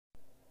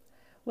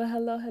Well,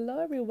 hello,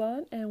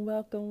 everyone, and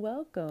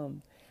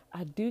welcome.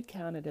 I do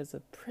count it as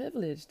a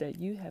privilege that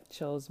you have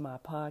chose my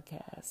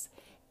podcast.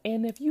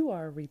 And if you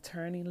are a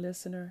returning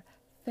listener,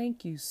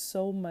 thank you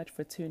so much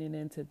for tuning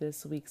into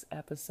this week's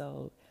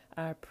episode.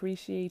 I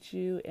appreciate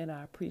you, and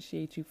I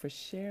appreciate you for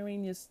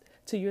sharing this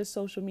to your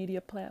social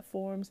media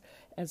platforms,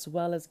 as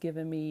well as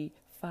giving me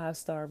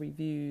 5-star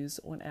reviews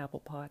on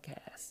Apple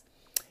Podcasts.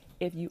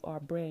 If you are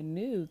brand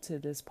new to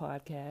this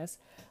podcast,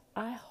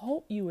 I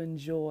hope you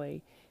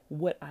enjoy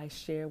what I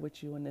share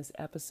with you in this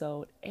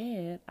episode,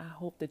 and I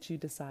hope that you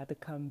decide to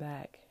come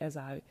back as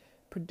I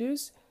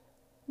produce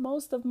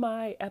most of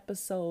my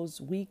episodes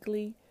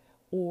weekly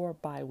or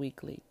bi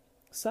weekly.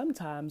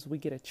 Sometimes we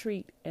get a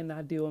treat, and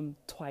I do them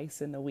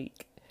twice in a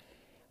week.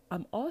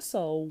 I'm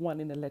also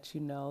wanting to let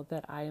you know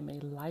that I am a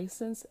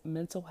licensed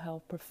mental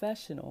health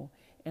professional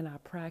and I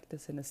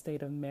practice in the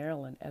state of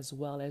Maryland as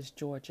well as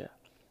Georgia.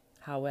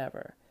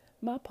 However,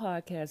 my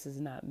podcast is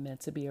not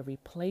meant to be a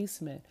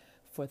replacement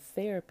for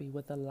therapy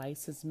with a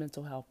licensed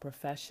mental health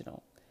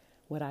professional.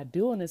 What I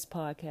do on this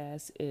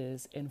podcast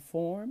is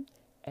inform,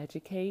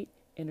 educate,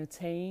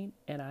 entertain,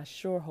 and I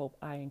sure hope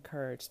I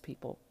encourage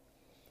people.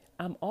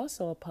 I'm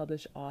also a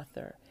published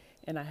author,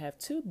 and I have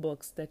 2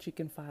 books that you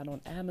can find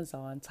on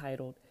Amazon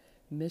titled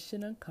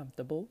Mission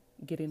Uncomfortable,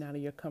 Getting Out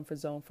of Your Comfort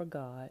Zone for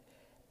God,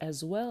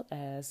 as well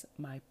as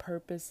My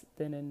Purpose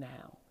Then and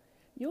Now.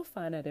 You'll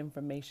find that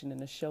information in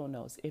the show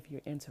notes if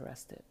you're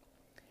interested.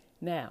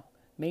 Now,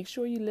 make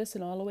sure you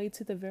listen all the way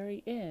to the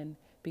very end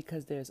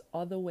because there's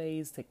other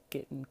ways to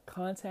get in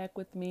contact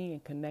with me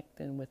and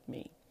connecting with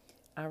me.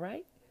 All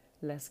right,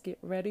 let's get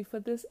ready for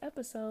this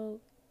episode.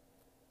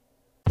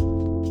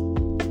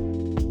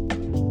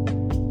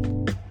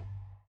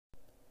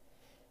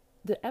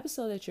 The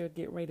episode that you're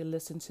getting ready to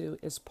listen to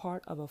is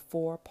part of a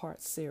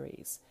 4-part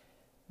series,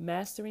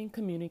 Mastering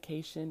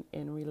Communication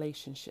in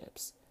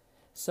Relationships.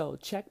 So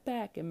check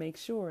back and make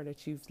sure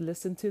that you've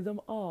listened to them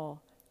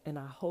all, and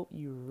I hope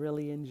you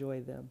really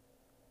enjoy them.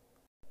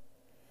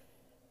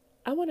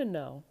 I want to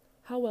know,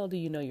 how well do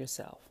you know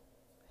yourself?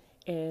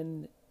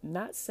 And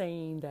not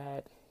saying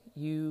that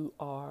you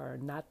are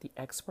not the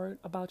expert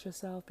about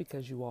yourself,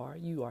 because you are.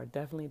 You are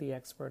definitely the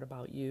expert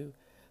about you.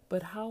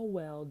 But how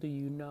well do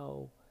you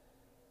know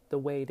the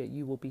way that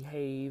you will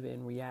behave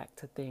and react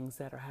to things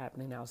that are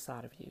happening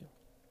outside of you?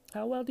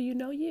 How well do you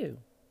know you?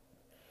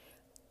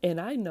 And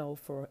I know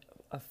for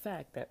a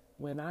fact that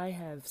when I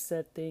have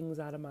said things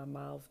out of my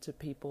mouth to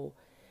people,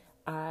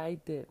 I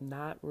did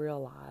not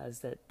realize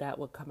that that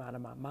would come out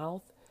of my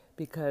mouth,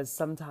 because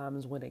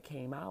sometimes when it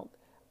came out,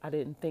 I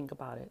didn't think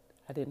about it.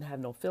 I didn't have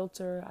no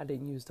filter. I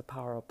didn't use the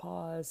power of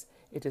pause.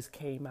 It just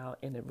came out,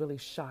 and it really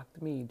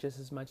shocked me just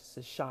as much as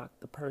it shocked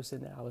the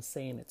person that I was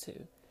saying it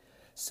to.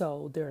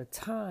 So there are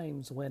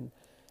times when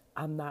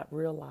I'm not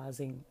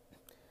realizing,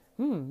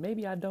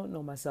 maybe I don't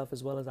know myself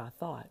as well as I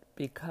thought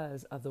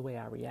because of the way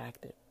I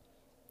reacted.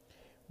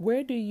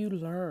 Where do you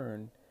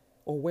learn,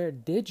 or where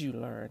did you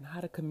learn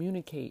how to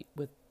communicate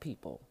with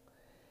people?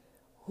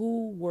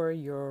 Who were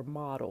your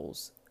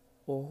models,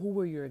 or who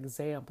were your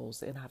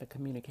examples in how to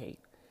communicate?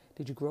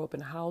 Did you grow up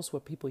in a house where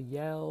people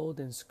yelled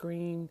and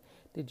screamed?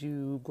 Did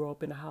you grow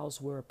up in a house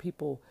where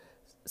people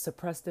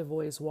suppressed their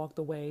voice, walked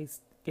away,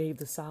 gave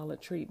the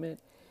silent treatment?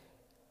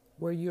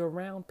 Were you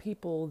around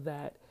people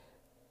that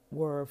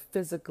were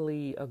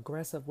physically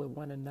aggressive with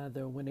one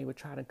another when they were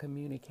trying to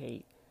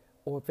communicate,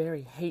 or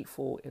very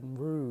hateful and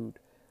rude,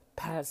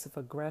 passive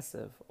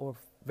aggressive, or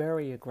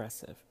very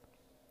aggressive?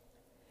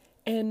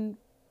 And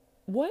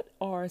what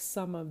are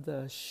some of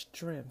the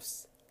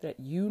strengths that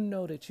you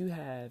know that you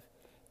have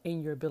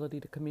in your ability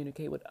to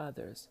communicate with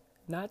others?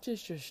 Not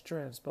just your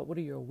strengths, but what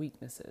are your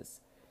weaknesses?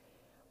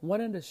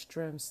 One of the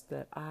strengths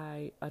that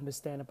I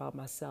understand about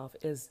myself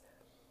is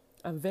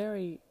I'm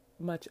very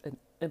much an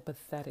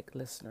empathetic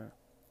listener,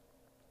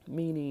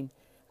 meaning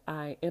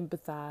I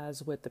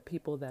empathize with the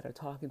people that are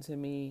talking to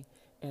me,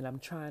 and I'm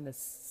trying to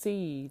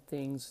see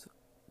things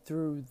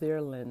through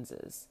their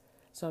lenses.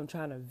 So I'm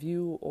trying to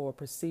view or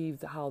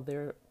perceive how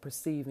they're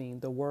perceiving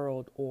the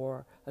world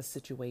or a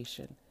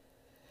situation.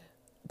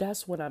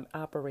 That's when I'm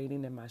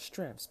operating in my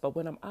strengths. But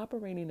when I'm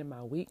operating in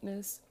my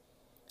weakness,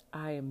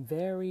 I am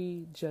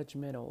very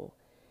judgmental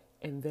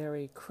and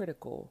very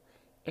critical,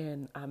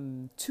 and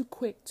I'm too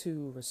quick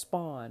to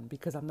respond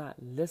because I'm not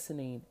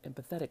listening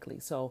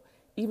empathetically. So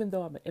even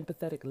though I'm an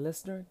empathetic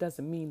listener,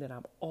 doesn't mean that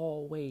I'm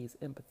always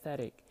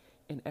empathetic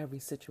in every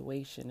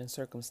situation and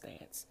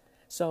circumstance.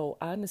 So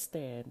I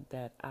understand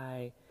that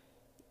I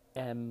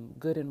am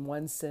good in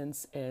one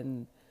sense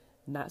and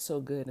not so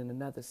good in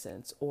another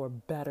sense, or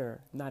better,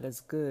 not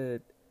as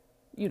good.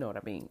 You know what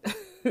I mean?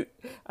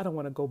 I don't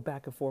want to go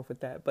back and forth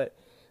with that, but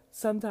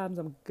sometimes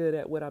I'm good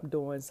at what I'm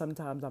doing.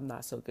 Sometimes I'm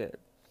not so good.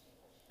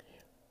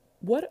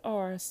 What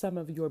are some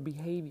of your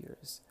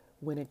behaviors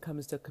when it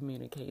comes to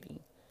communicating?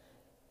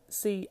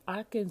 See,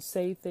 I can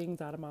say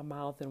things out of my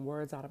mouth and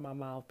words out of my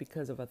mouth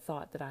because of a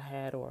thought that I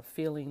had or a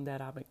feeling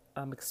that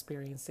I'm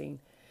experiencing.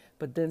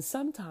 But then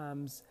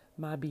sometimes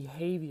my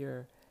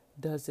behavior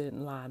doesn't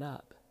line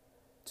up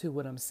to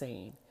what I'm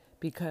saying,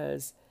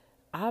 because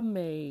I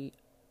may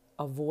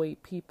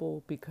avoid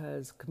people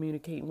because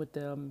communicating with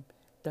them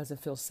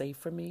doesn't feel safe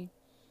for me.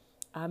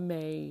 I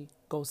may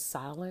go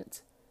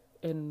silent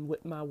in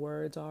what my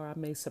words are. I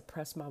may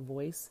suppress my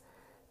voice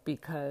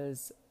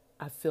because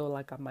I feel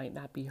like I might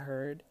not be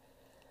heard.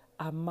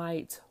 I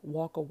might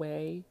walk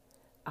away.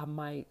 I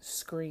might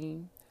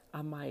scream.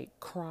 I might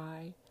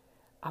cry.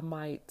 I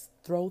might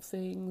throw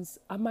things.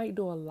 I might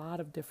do a lot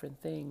of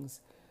different things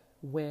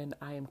when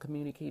I am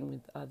communicating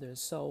with others.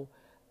 So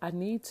I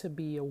need to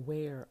be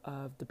aware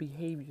of the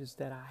behaviors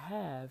that I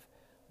have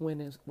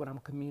when I'm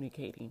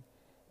communicating.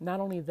 Not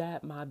only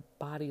that, my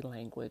body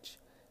language,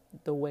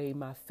 the way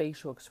my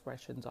facial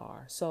expressions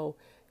are. So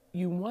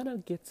you want to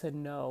get to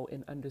know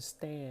and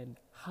understand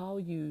how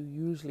you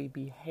usually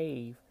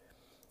behave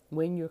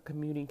when you're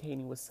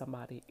communicating with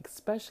somebody,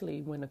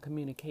 especially when a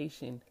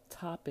communication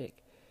topic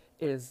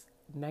is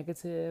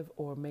negative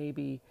or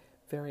maybe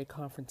very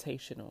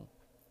confrontational.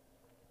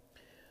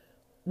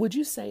 Would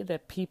you say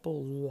that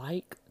people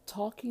like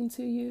talking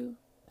to you?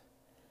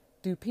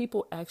 Do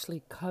people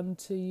actually come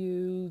to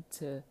you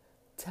to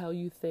tell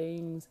you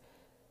things?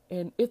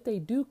 And if they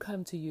do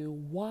come to you,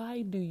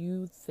 why do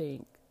you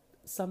think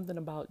something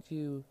about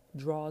you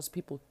draws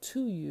people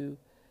to you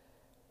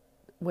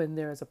when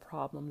there's a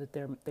problem that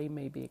they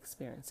may be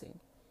experiencing?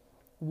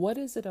 What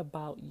is it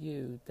about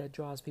you that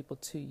draws people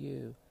to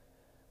you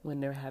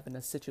when they're having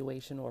a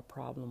situation or a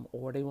problem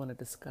or they want to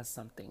discuss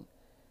something?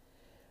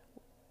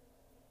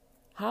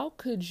 How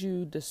could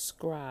you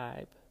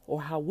describe,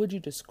 or how would you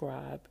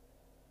describe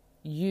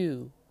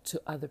you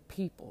to other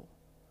people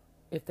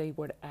if they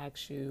were to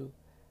ask you,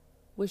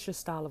 what's your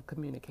style of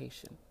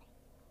communication?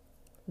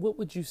 What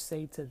would you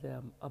say to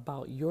them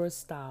about your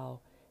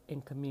style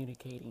in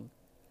communicating?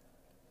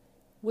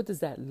 What does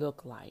that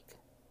look like?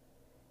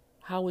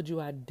 How would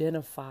you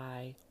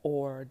identify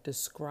or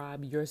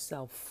describe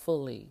yourself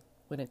fully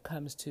when it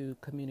comes to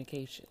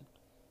communication?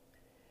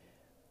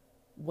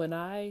 When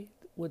I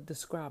would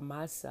describe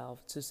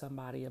myself to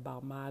somebody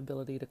about my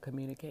ability to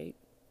communicate,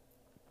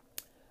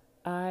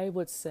 I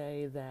would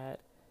say that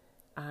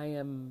I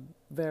am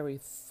very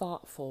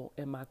thoughtful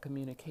in my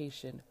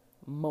communication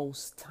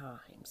most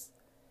times.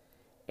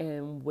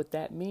 And what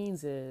that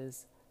means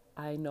is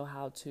I know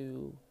how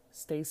to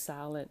stay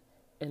silent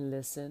and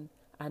listen.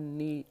 I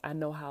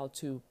know how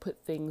to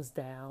put things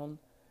down,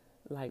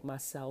 like my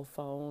cell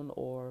phone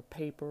or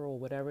paper or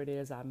whatever it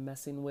is I'm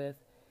messing with,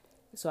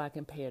 so I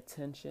can pay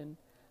attention.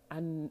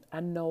 I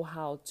know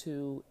how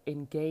to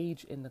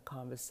engage in the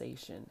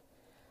conversation.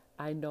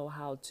 I know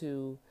how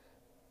to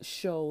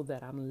show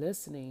that I'm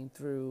listening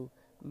through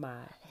my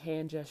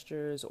hand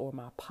gestures or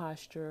my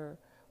posture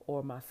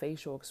or my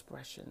facial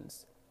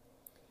expressions.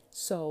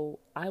 So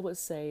I would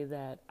say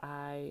that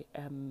I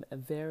am a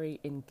very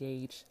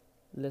engaged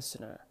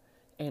listener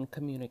and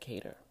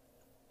communicator.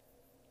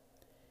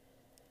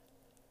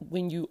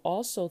 When you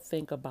also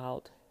think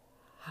about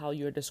how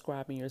you're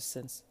describing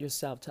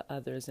yourself to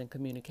others in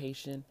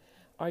communication,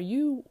 are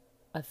you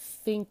a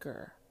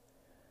thinker?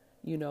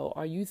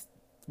 Are you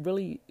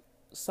really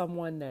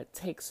someone that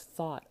takes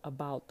thought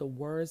about the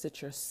words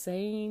that you're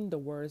saying, the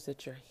words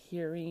that you're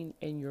hearing,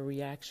 and your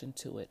reaction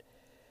to it?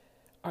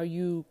 Are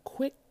you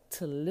quick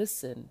to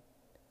listen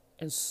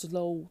and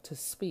slow to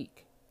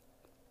speak?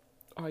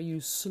 Are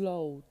you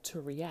slow to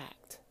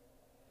react?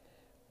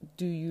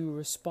 Do you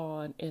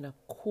respond in a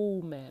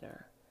cool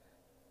manner?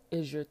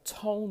 Is your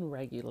tone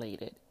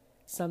regulated?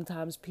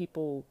 Sometimes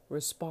people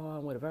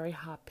respond with a very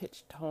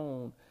high-pitched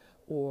tone,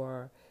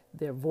 or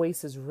their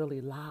voice is really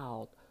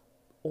loud,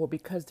 or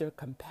because they're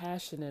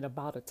compassionate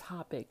about a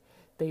topic,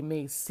 they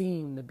may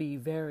seem to be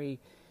very,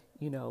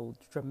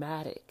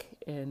 dramatic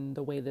in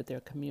the way that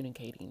they're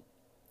communicating.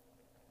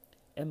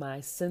 Am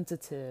I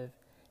sensitive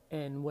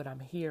in what I'm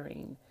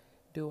hearing?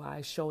 Do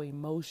I show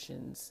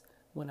emotions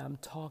when I'm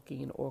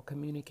talking or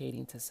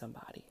communicating to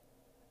somebody?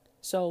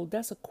 So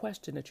that's a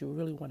question that you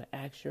really want to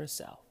ask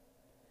yourself.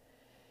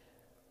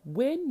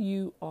 When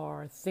you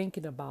are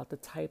thinking about the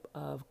type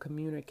of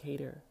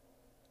communicator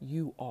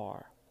you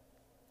are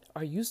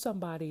you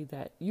somebody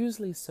that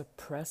usually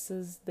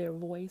suppresses their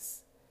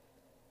voice?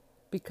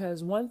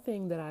 Because one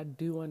thing that I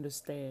do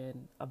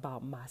understand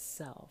about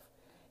myself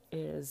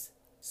is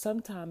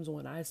sometimes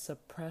when I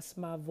suppress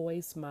my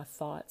voice, my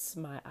thoughts,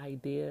 my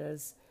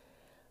ideas,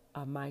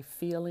 my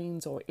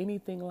feelings, or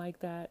anything like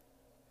that,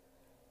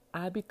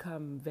 I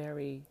become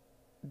very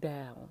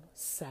down,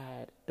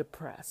 sad,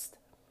 depressed,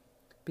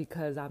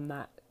 because I'm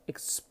not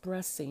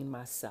expressing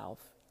myself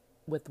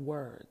with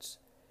words.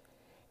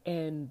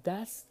 And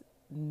that's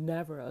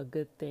never a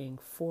good thing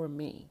for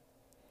me.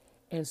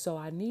 And so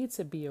I need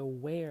to be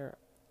aware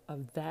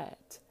of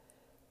that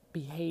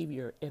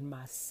behavior in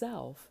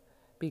myself,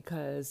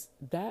 because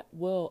that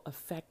will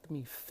affect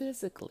me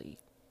physically,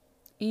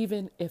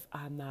 even if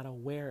I'm not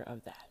aware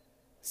of that.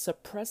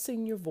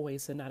 Suppressing your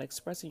voice and not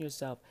expressing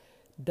yourself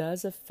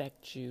does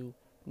affect you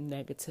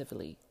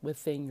negatively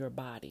within your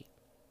body.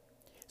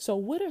 So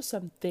what are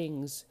some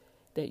things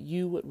that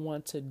you would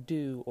want to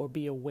do or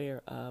be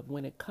aware of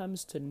when it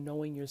comes to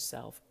knowing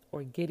yourself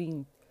or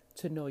getting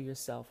to know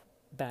yourself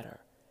better?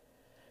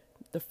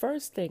 The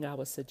first thing I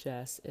would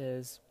suggest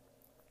is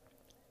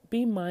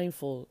be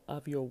mindful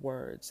of your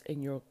words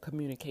and your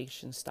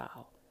communication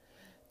style.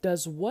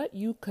 Does what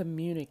you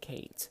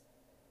communicate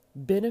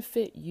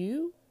benefit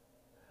you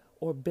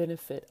or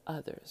benefit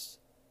others?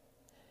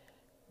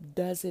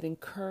 Does it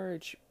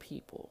encourage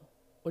people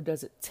or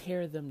does it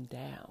tear them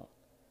down?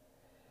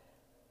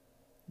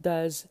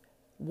 Does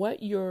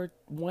what you're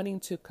wanting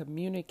to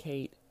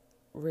communicate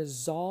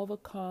resolve a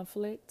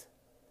conflict,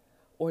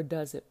 or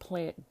does it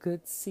plant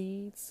good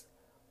seeds,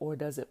 or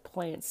does it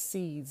plant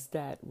seeds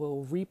that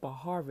will reap a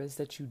harvest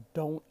that you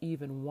don't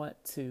even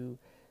want to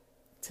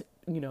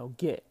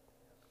get?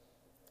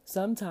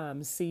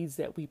 Sometimes seeds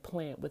that we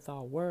plant with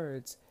our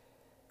words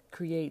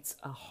creates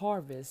a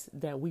harvest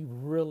that we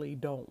really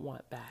don't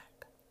want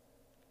back.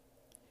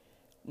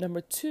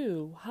 Number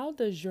 2, how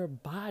does your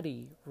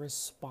body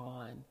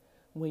respond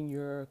when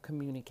you're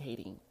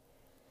communicating?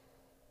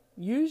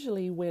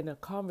 Usually when a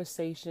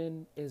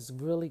conversation is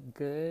really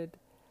good,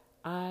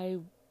 I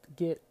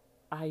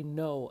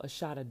know a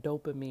shot of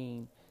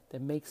dopamine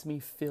that makes me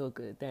feel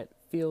good, that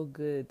feel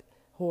good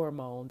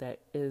hormone that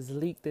is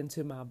leaked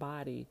into my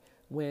body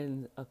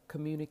when a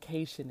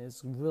communication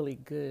is really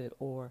good,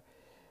 or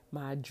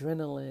my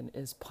adrenaline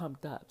is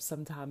pumped up.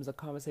 Sometimes a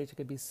conversation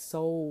could be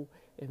so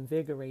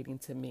invigorating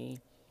to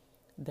me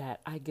that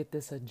I get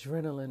this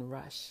adrenaline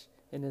rush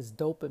and this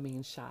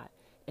dopamine shot.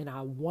 And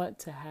I want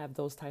to have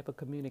those type of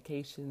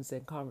communications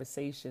and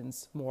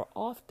conversations more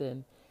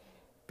often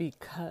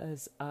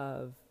because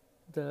of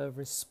the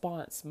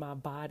response my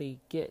body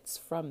gets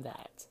from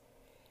that,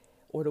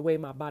 or the way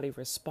my body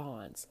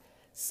responds.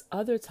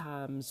 Other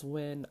times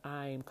when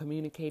I'm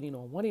communicating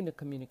or wanting to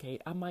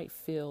communicate, I might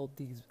have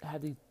these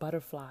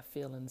butterfly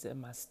feelings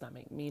in my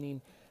stomach,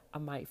 meaning I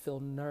might feel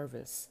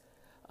nervous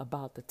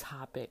about the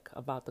topic,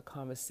 about the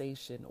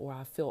conversation, or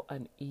I feel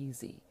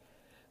uneasy,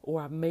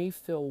 or I may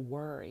feel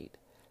worried.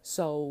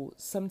 So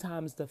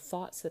sometimes the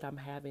thoughts that I'm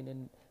having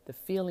and the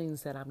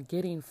feelings that I'm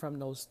getting from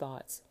those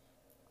thoughts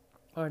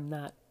are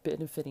not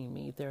benefiting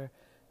me. They're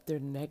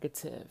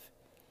negative.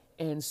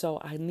 And so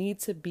I need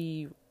to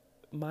be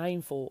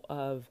mindful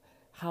of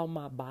how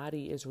my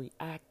body is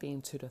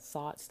reacting to the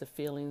thoughts, the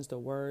feelings, the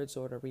words,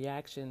 or the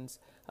reactions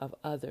of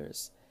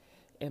others.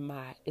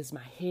 Is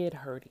my head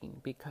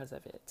hurting because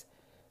of it?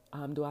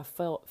 Do I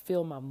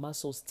feel my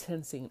muscles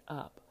tensing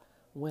up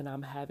when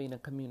I'm having a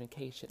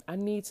communication? I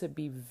need to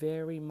be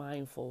very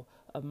mindful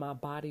of my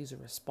body's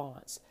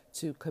response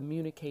to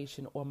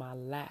communication or my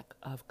lack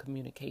of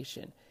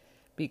communication,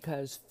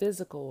 because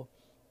physical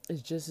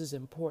is just as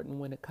important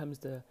when it comes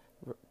to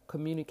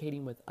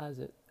communicating with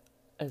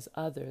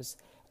others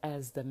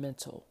as the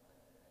mental.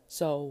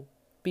 So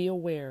be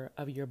aware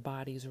of your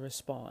body's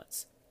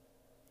response.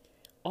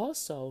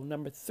 Also,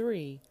 number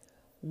 3,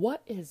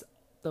 what is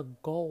the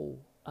goal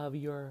of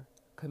your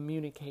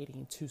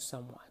communicating to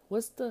someone?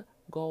 What's the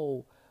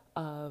goal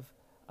of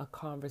a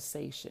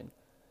conversation?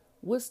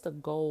 What's the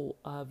goal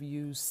of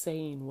you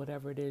saying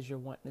whatever it is you're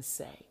wanting to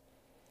say?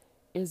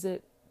 Is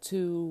it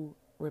to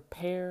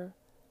repair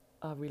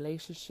a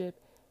relationship?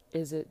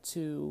 Is it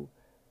to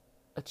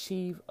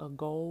achieve a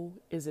goal?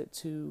 Is it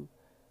to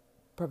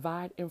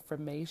provide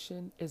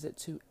information? Is it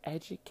to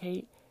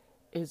educate?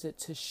 Is it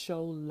to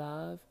show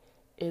love?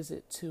 Is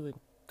it to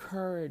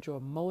encourage or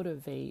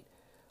motivate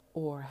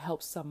or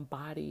help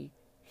somebody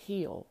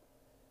heal?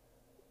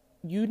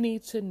 You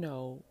need to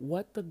know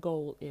what the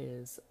goal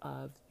is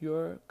of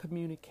your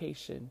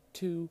communication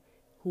to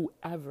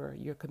whoever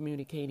you're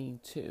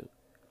communicating to.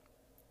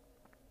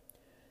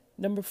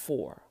 Number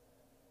 4,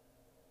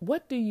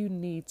 what do you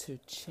need to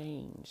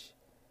change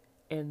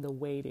in the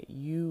way that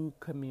you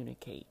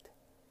communicate?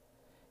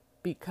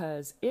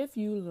 Because if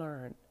you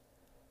learn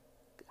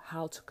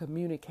how to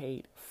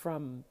communicate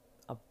from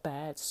a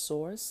bad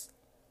source,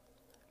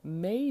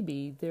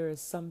 maybe there is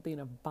something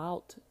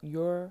about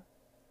your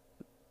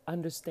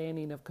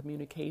understanding of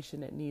communication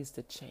that needs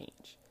to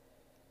change.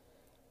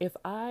 If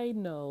I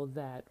know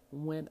that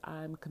when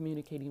I'm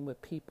communicating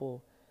with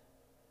people,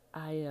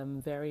 I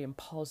am very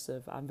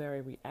impulsive, I'm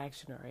very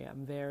reactionary,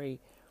 I'm very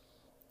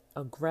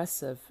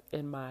aggressive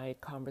in my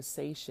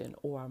conversation,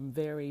 or I'm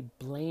very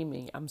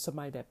blaming, I'm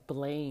somebody that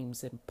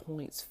blames and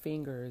points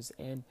fingers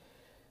and,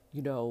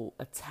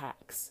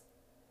 attacks.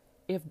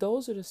 If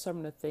those are some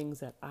of the things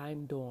that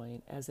I'm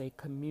doing as a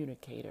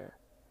communicator,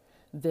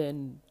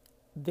 then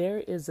there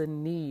is a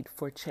need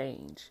for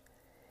change.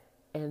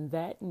 And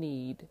that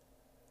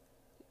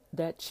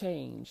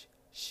change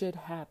should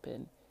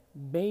happen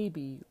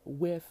maybe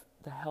with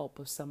the help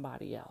of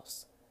somebody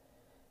else.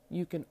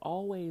 You can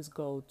always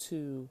go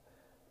to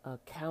a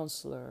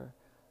counselor,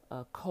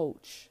 a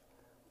coach,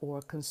 or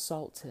a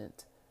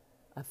consultant,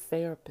 a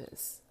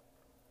therapist,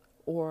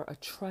 or a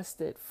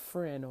trusted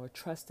friend or a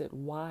trusted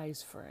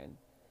wise friend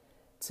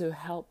to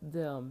help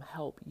them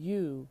help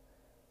you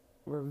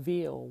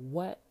reveal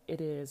what it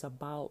is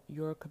about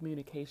your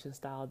communication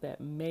style that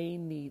may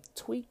need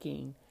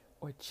tweaking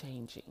or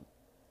changing.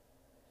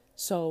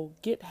 So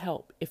get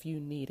help if you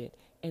need it,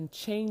 and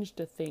change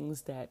the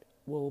things that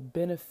will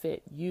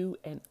benefit you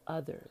and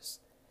others.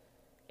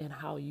 in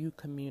how you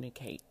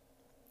communicate.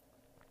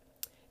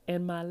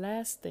 And my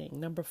last thing,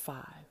 number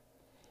 5,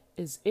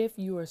 is if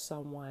you are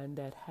someone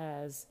that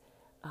has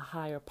a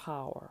higher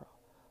power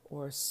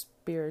or a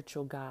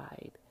spiritual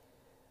guide,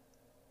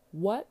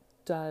 what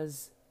do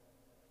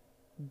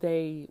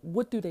they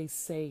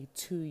say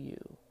to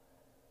you?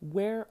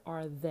 Where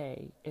are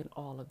they in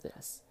all of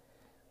this?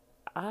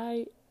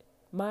 My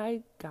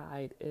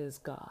guide is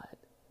God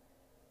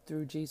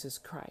through Jesus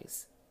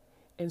Christ.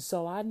 And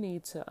so I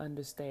need to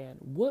understand,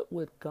 what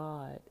would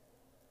God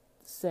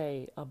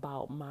say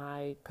about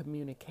my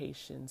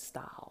communication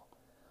style?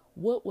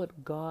 What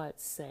would God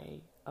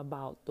say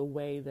about the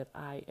way that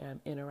I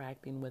am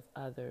interacting with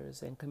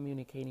others and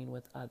communicating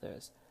with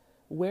others?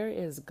 Where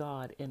is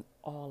God in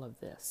all of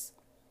this?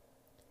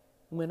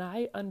 When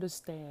I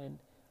understand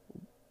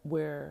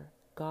where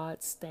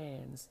God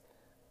stands,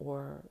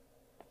 or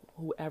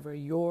whoever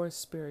your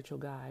spiritual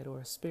guide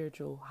or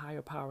spiritual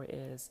higher power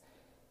is,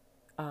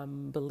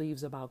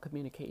 believes about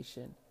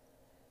communication,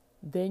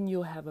 then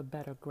you'll have a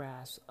better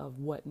grasp of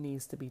what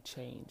needs to be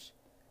changed.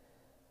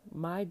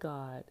 My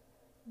God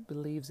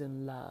believes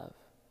in love,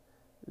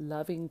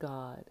 loving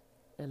God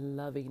and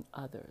loving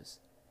others.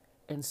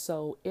 And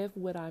so if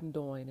what I'm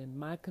doing in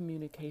my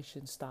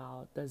communication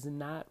style does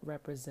not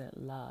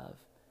represent love,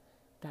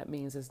 that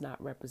means it's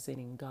not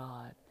representing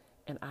God,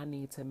 and I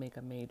need to make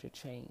a major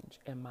change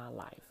in my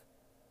life.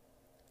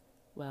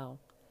 Well,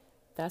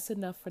 that's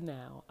enough for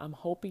now. I'm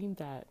hoping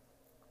that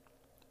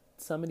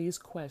some of these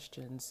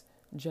questions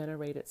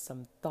generated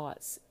some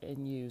thoughts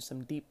in you,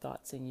 some deep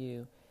thoughts in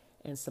you,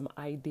 and some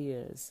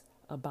ideas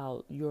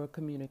about your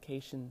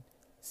communication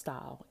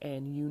style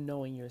and you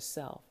knowing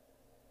yourself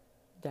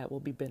that will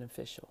be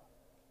beneficial.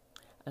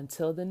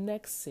 Until the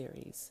next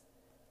series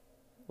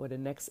or the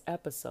next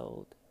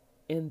episode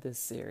in this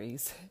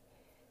series,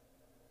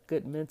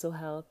 good mental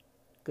health,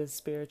 good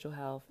spiritual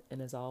health,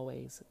 and as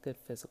always, good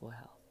physical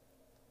health.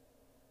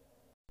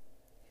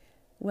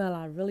 Well,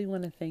 I really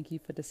want to thank you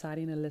for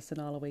deciding to listen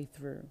all the way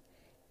through.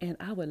 And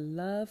I would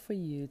love for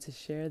you to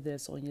share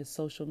this on your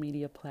social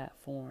media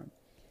platform.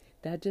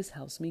 That just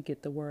helps me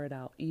get the word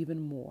out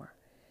even more,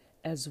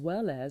 as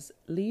well as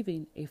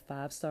leaving a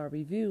 5-star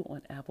review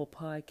on Apple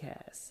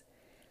Podcasts.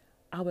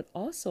 I would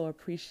also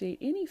appreciate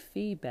any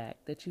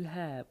feedback that you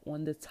have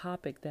on the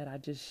topic that I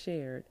just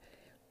shared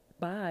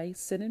by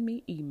sending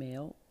me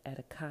email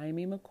at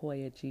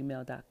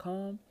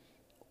akaimimccoy@gmail.com,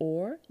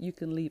 or you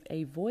can leave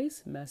a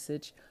voice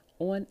message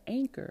on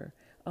Anchor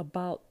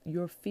about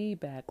your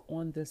feedback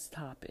on this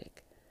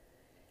topic.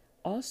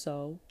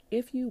 Also,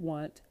 if you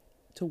want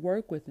to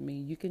work with me,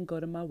 you can go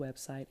to my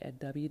website at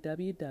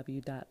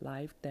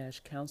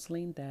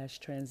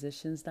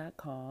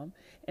www.life-counseling-transitions.com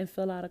and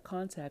fill out a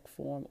contact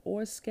form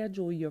or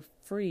schedule your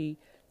free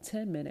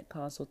 10-minute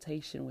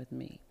consultation with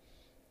me.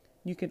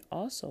 You can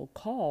also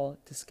call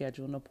to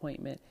schedule an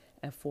appointment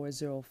at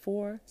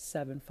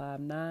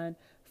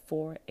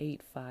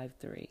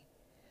 404-759-4853.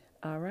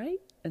 All right,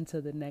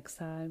 until the next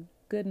time,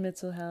 good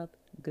mental health,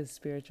 good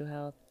spiritual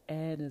health,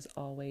 and as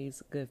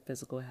always, good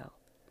physical health.